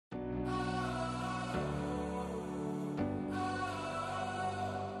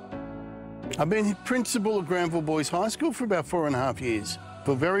I've been principal of Granville Boys High School for about 4.5 years.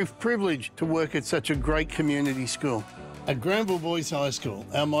 We're very privileged to work at such a great community school. At Granville Boys High School,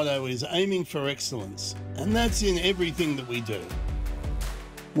 our motto is aiming for excellence, and that's in everything that we do.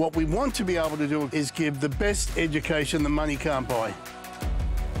 What we want to be able to do is give the best education that money can't buy.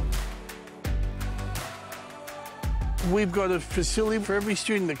 We've got a facility for every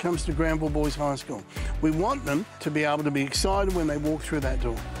student that comes to Granville Boys High School. We want them to be able to be excited when they walk through that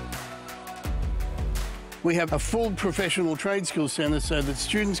door. We have a full professional trade skills centre so that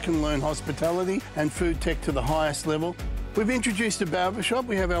students can learn hospitality and food tech to the highest level. We've introduced a barbershop.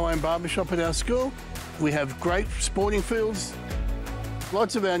 We have our own barbershop at our school. We have great sporting fields.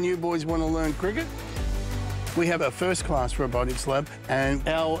 Lots of our new boys want to learn cricket. We have a first-class robotics lab, and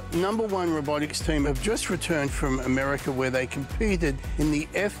our #1 robotics team have just returned from America where they competed in the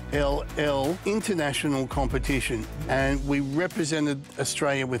FLL international competition, and we represented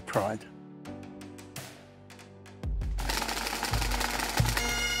Australia with pride.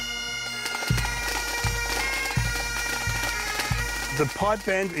 The pipe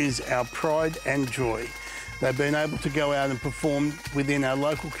band is our pride and joy. They've been able to go out and perform within our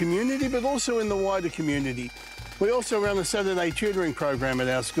local community, but also in the wider community. We also run a Saturday tutoring program at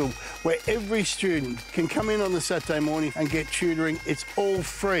our school where every student can come in on the Saturday morning and get tutoring. It's all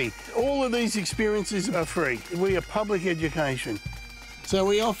free. All of these experiences are free. We are public education. So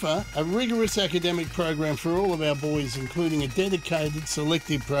we offer a rigorous academic program for all of our boys, including a dedicated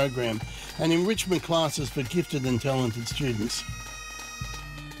selective program and enrichment classes for gifted and talented students.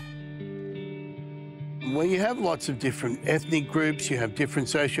 Where you have lots of different ethnic groups, you have different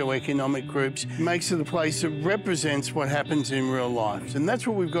socio-economic groups, it makes it a place that represents what happens in real life. And that's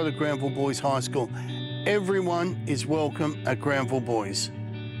what we've got at Granville Boys High School. Everyone is welcome at Granville Boys.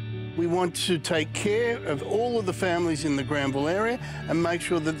 We want to take care of all of the families in the Granville area and make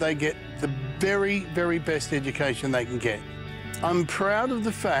sure that they get the very, very best education they can get. I'm proud of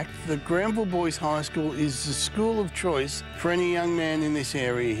the fact that Granville Boys High School is the school of choice for any young man in this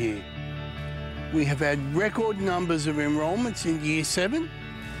area here. We have had record numbers of enrolments in Year 7.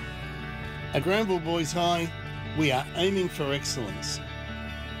 At Granville Boys High, we are aiming for excellence.